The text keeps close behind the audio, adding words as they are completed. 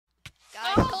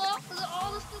Guys. Oh,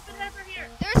 all the stupid heads are here.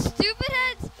 There's stupid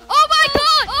heads. Oh my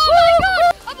god! Oh my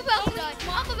god! I'm about to die.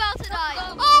 I'm about to die.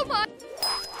 Oh my.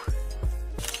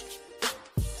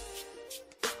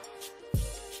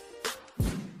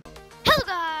 Hello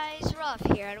guys, Ruff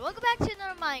here, and welcome back to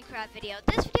another Minecraft video.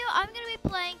 This video, I'm gonna be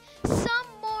playing some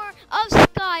more of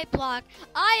SkyBlock.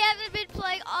 I haven't been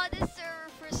playing on this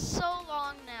server for so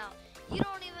long now. You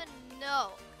don't even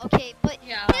know. Okay, but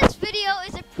this video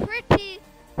is a pretty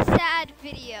sad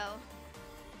video.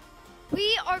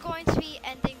 We are going to be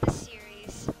ending the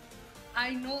series.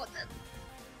 I know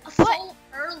that. So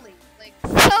early. Like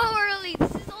so early.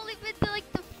 This has only been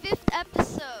like the 5th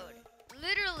episode.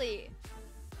 Literally.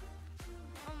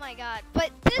 Oh my god.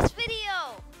 But this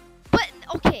video. But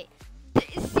okay.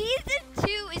 Season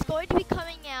 2 is going to be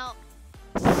coming out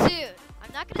soon.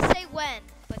 I'm not going to say when,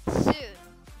 but soon.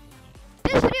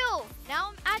 This video. Now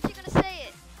I'm actually going to say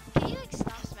it. Can you like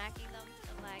stop smacking them?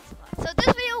 The lags a lot. So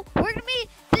this video, we're going to be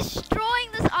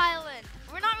destroying this island.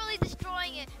 We're not really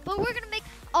destroying it, but we're going to make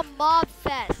a mob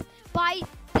fest by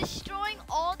destroying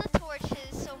all the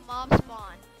torches so mobs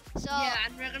spawn. So yeah,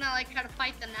 and we're gonna like try to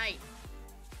fight the night.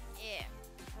 Yeah.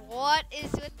 What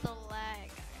is with the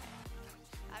lag?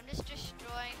 I'm just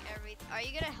destroying everything. Are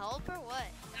you gonna help or what?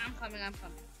 Yeah, I'm coming. I'm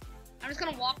just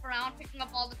gonna walk around picking up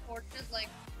all the torches like.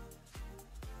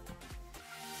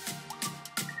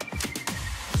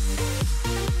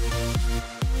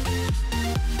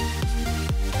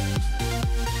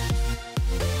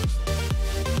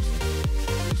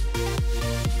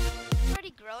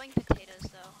 Growing potatoes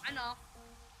though. I know.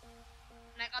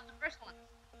 And I got the first one.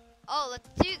 Oh, let's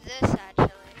do this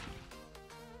actually.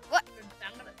 What?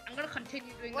 I'm gonna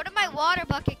continue doing. Where did my water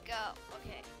bucket go?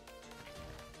 Okay.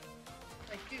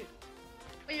 Like, dude.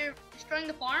 Wait, you're destroying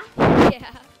the farm?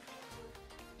 Yeah.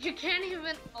 You can't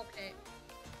even. Okay.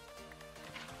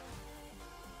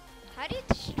 How do you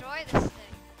destroy this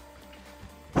thing?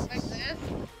 Like this?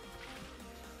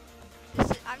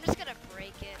 I'm just gonna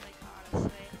break it, like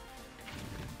honestly.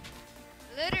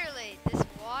 Literally, this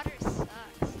water sucks.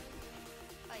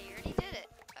 Oh, you already did it.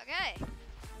 Okay.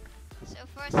 So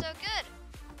far, so good.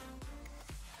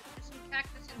 There's some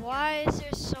cactus in Why is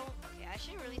there so... Okay, I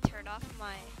should really turn off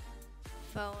my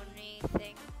phony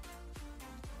thing.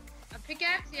 A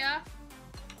pickaxe, yeah?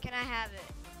 Can I have it?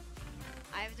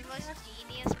 I have the most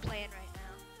genius plan right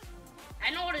now.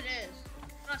 I know what it is.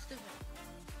 It's not stupid.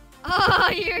 Oh,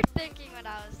 you're thinking what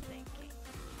I was thinking.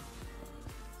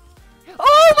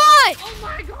 Oh my! Oh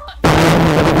my god!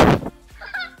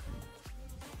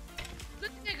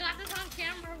 Good thing I got this on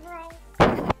camera, bro.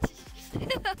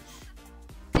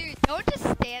 Dude, don't just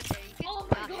stand there. You can Oh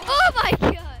my god! Oh my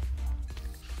god!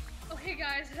 Okay,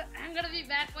 guys, I'm gonna be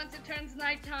back once it turns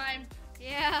nighttime.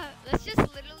 Yeah, let's just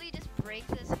literally just break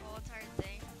this whole entire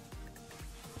thing.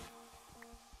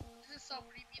 This is so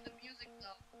creepy. The music,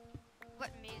 though. What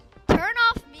music? Turn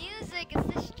off music. It's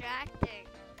distracting.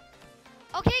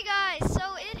 Okay guys,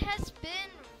 so it has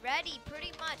been ready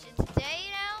pretty much. It's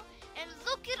day now, and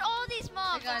look at all these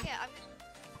mobs. Hey okay,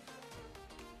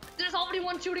 there's already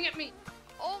one shooting at me.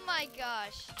 Oh my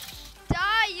gosh.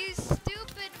 Die, you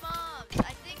stupid mobs.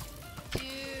 I think,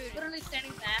 dude. Literally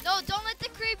standing back. No, don't let the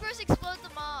creepers explode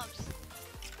the mobs.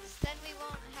 Then we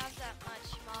won't have that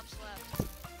much mobs left.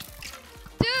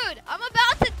 Dude, I'm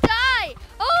about to die.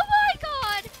 Oh my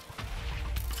god.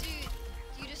 Dude,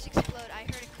 you just explode. I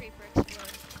heard a creeper explode.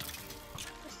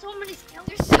 There's so many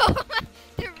skeletons. There's so many.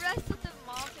 The rest of the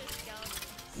mobs are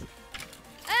skeletons.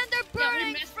 And they're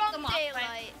burning from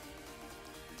daylight.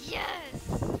 Yes.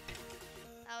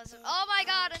 That was. Oh my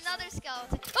god, another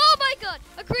skeleton. Oh my god,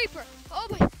 a creeper. Oh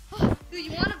my. Oh. Dude,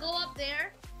 you want to go up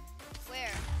there?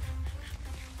 Where?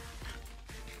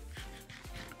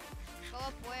 Go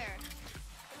up where?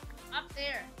 Up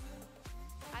there.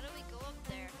 How do we go up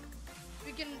there?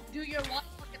 We can do your water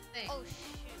bucket thing. Oh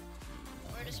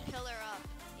shoot. Or just pillar up.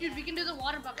 Dude, we can do the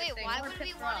water bucket Wait, thing. why would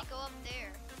we want to go up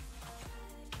there?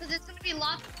 Because it's going to be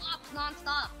lots of mobs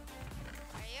non-stop.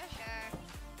 Are you sure?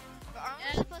 But aren't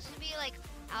we supposed to be like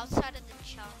outside of the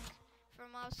chunk for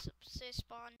mobs to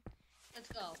spawn? Let's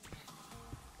go.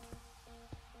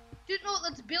 Dude, no,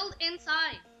 let's build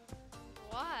inside.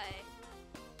 Why?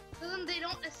 So then they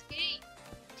don't escape.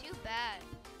 Too bad.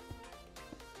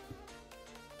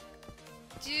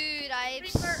 Dude,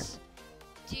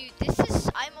 Dude,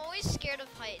 I'm always scared of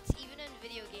heights, even in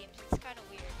video games. It's kind of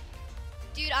weird.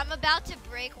 Dude, I'm about to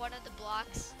break one of the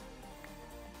blocks.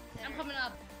 I'm coming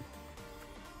up.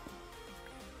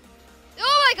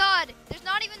 Oh my god! There's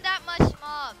not even that much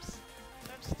mobs.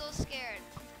 But I'm still scared.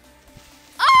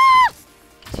 Ah!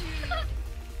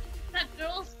 That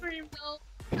girl screamed though.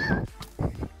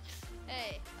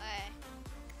 Hey,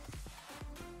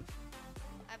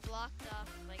 blocked off.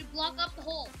 Like, You block up the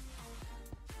hole.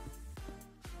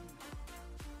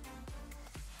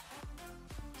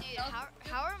 dude,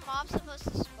 how are mobs supposed to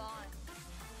spawn?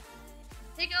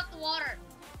 Take out the water.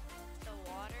 The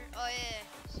water? Oh yeah,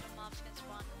 so mobs can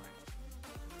spawn more.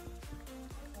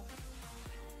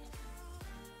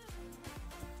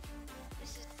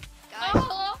 This is, guys.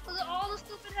 Oh, all the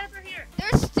stupid heads are here.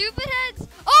 There's stupid heads.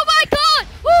 Oh my god!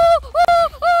 Ooh,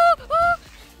 ooh, ooh,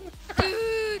 ooh.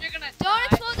 Dude, You're gonna don't die.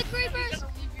 explode the You're creepers.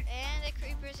 gonna leave your- And the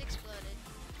creepers exploded.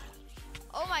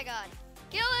 Oh my god.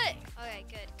 Kill it! Okay,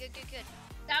 good, good, good, good.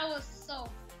 That was so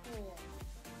cool.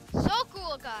 So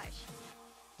cool, gosh.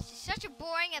 This is such a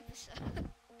boring episode.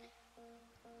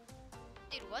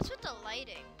 Dude, what's with the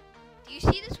lighting? Do you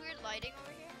see this weird lighting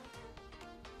over here?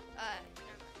 Never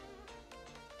mind.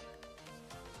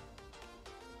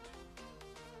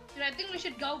 Dude, I think we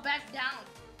should go back down.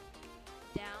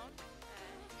 Down?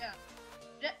 Yeah.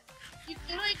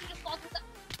 You know you can just fall through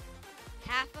the...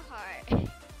 Half a heart.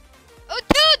 Oh,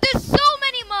 dude, there's so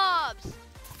many mobs!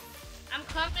 I'm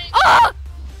coming. Ah!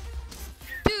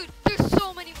 Dude, there's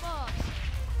so many mobs.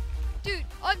 Dude,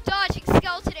 I'm dodging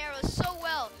skeleton arrows so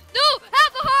well. No,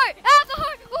 half a heart, half a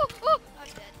heart. Ooh, ooh. I'm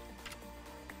dead.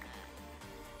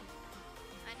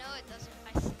 I know it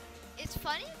doesn't. It's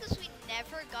funny because we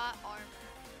never got armor,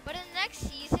 but in the next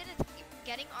season,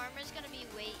 getting armor is gonna be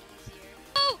way easier.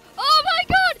 Oh, oh my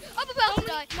God! I'm about to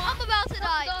die. I'm about to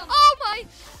die. Oh my!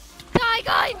 Die,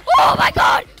 guy! Oh my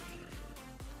God!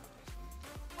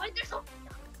 Why is there so...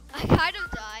 I kind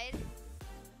of died.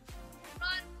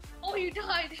 Run. Oh, you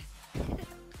died.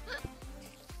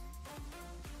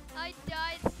 I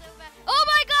died so bad. Oh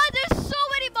my god, there's so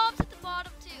many mobs at the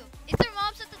bottom too. Is there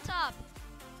mobs at the top?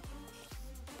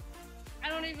 I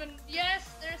don't even... Yes,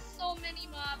 there's so many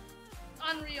mobs.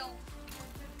 Unreal.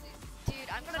 Dude,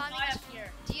 I'm gonna climbing die this- up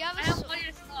here. Do you have I a have sword? all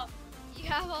your stuff. You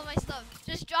have all my stuff.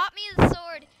 Just drop me the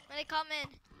sword when I come in.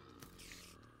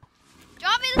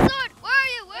 Drop me the sword! Where are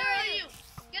you? Where are you?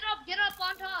 Get up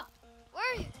on top. Where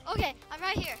are you? Okay, I'm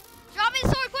right here. Drop me the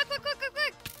sword! Quick, quick, quick, quick,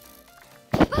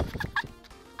 quick!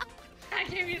 I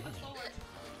gave you the sword.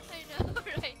 I know,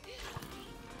 right?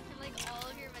 And like all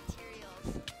of your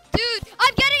materials. Dude,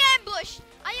 I'm getting ambushed!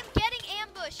 I am getting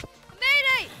ambushed!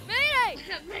 Mayday! Mayday!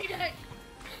 Mayday.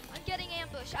 I'm getting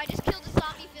ambushed. I just killed a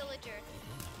zombie villager.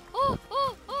 Oh,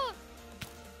 oh, oh!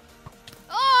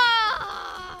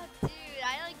 Oh! Dude,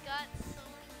 I like got so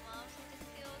many mobs I just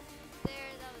killed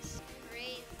there. That was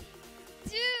crazy.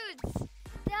 Dudes,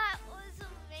 that was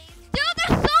amazing. Dude,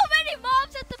 there's so many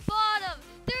mobs at the bottom.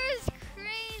 There is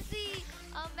crazy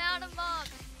amount of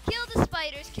mobs. Kill the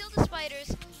spiders. Kill the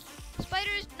spiders.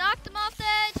 Spiders, knock them off the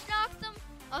edge. Knock them.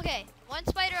 Okay, one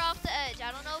spider off the edge.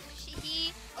 I don't know if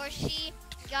he or she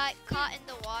got caught in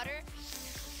the water.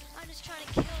 I'm just trying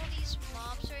to kill these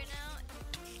mobs right now.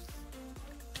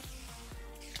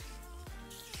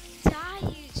 Die,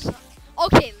 you son.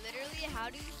 Okay, literally, how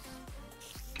do you...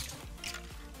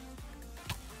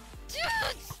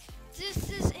 Dudes! This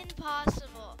is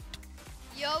impossible.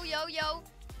 Yo, yo, yo.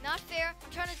 Not fair.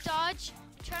 I'm trying to dodge.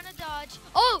 I'm trying to dodge.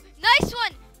 Oh, nice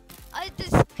one!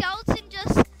 The skeleton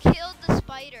just killed the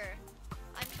spider.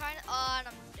 I'm trying to... Oh, and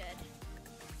I'm dead.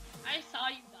 I saw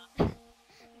you die.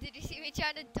 Did you see me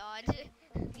trying to dodge it?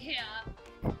 Yeah.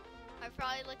 I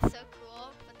probably look so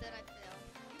cool, but then I failed.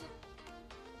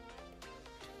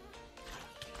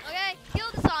 Okay, kill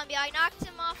the zombie. I knocked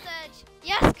him off the edge.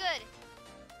 Yes, good.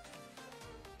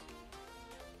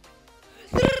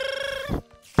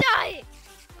 Die!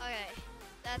 Okay,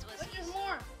 that's what's But there's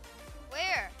more.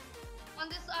 Where? On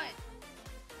this side.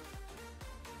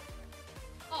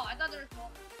 Oh, I thought there was more.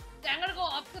 Yeah, I'm gonna go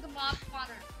up to the mob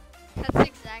spawner. That's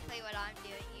exactly what I'm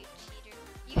doing, you cheater.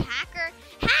 You hacker.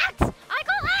 Hacks! I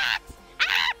call hacks!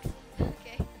 Hacks!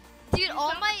 Okay. Dude, You all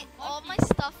sound my lucky.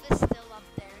 stuff is still up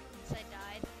there since I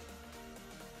died.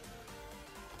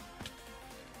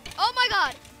 Oh my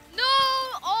god! No!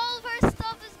 All of our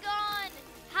stuff is gone!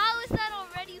 How is that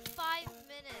already 5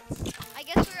 minutes? I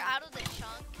guess we're out of the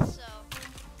chunk, so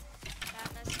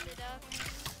that messed it up.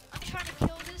 I'm trying to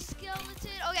kill this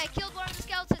skeleton. Okay, I killed one of the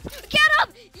skeletons. Get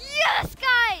him! Yes,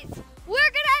 guys!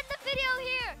 We're gonna end the video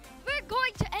here. We're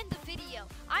going to end the video.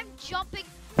 I'm jumping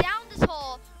down this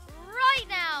hole right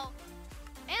now,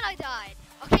 and I died.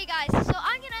 Okay, guys, so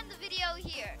I'm gonna end the video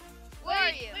here. Where are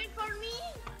you? Wait for me.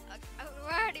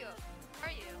 Where are you? Where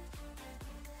are you?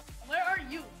 Where are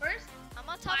you? First, I'm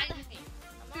on top of find the... me.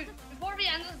 I'm on Dude, before we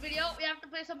end this video, we have to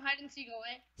play some hide and seek,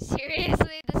 okay?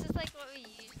 Seriously, this is like what we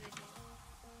usually do.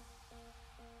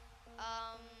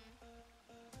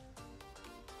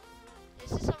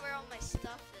 This is where all my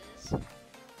stuff is.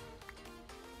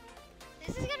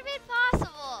 This is gonna be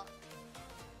impossible.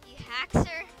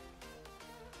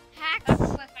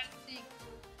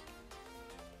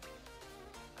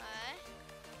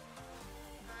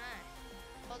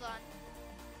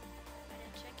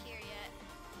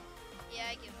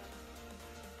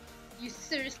 You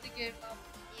seriously gave up?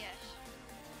 Yes.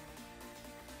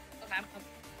 Okay, I'm coming.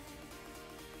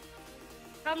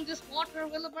 From this water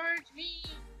will emerge me.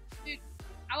 Dude,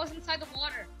 I was inside the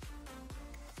water.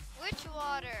 Which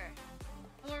water?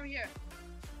 Come over here.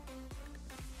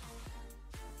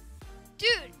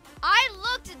 Dude, I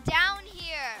looked down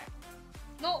here.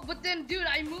 No, but then, dude,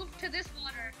 I moved to this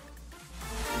water.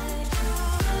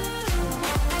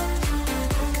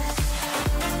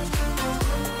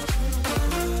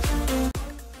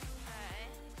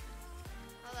 Alright.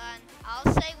 Hold on.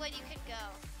 I'll say when you can go.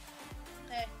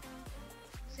 Okay.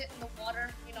 Sit in the water,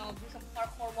 you know, do some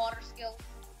parkour water skills.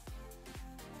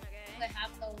 Okay. I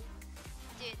have those.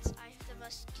 Dude, I have the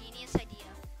most genius idea.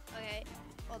 Okay,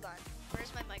 hold on.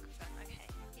 Where's my microphone? Okay.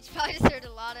 He's probably just heard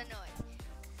a lot of noise.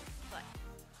 But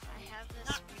I have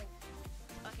this.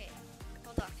 Okay,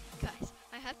 hold on, guys.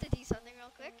 I have to do something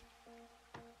real quick.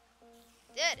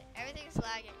 Dude, everything's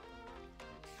lagging.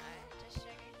 Alright, just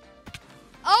checking.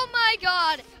 Oh my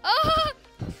god! Oh!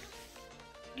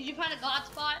 Did you find a god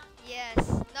spot? Yes.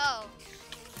 No.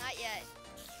 Not yet.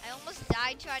 I almost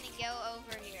died trying to go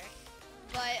over here.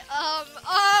 But,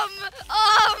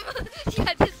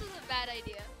 yeah, this was a bad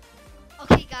idea.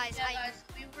 Okay, guys, Yeah, guys,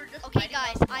 we were just okay, fighting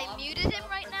guys, off I mobs muted and him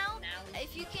stuff right for now. finale.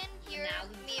 If you can hear Finale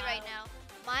me style. right now,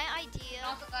 my idea.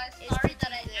 Also, guys, is sorry to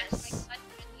that do I this. asked my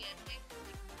cut in the ending.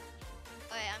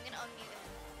 Okay, I'm gonna unmute him.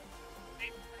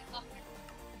 I'm putting off my-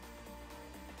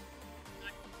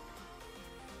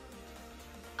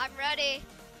 I'm ready.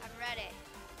 I'm ready.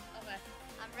 Okay,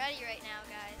 I'm ready right now,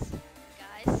 guys.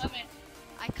 Guys, come in.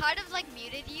 I kind of like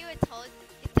muted you and told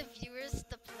the viewers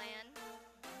the plan.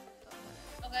 But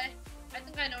whatever. Okay, I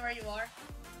think I know where you are.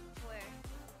 Where?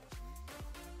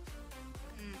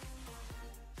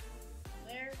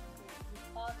 Where could you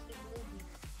possibly be?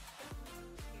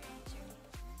 Here, use your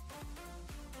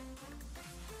name.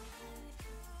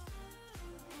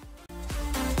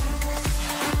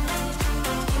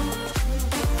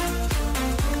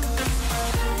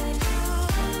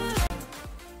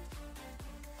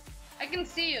 I can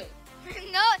see you.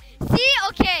 No, see,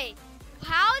 okay.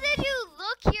 How did you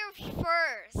look here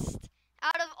first?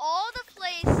 Out of all the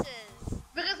places.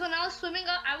 Because when I was swimming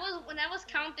up, when I was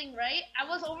counting, right? I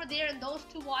was over there in those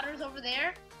two waters over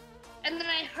there. And then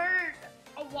I heard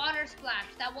a water splash.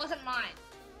 That wasn't mine.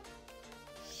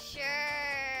 Sure.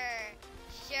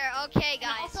 Okay,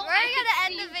 guys. also, We're I gonna can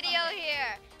end see the video something.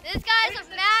 here. This guy's Where's a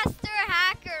the- master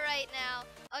hacker right now.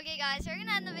 Okay, guys, we're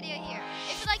gonna end the video here.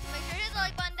 If you'd like to make sure to hit the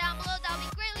like button down below, that would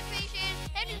be greatly appreciated.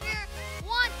 And if you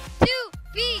want to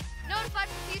be notified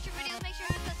for future videos, make sure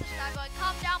to hit the subscribe button.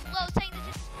 Comment down below saying that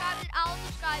you subscribed, and I'll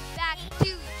subscribe back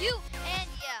to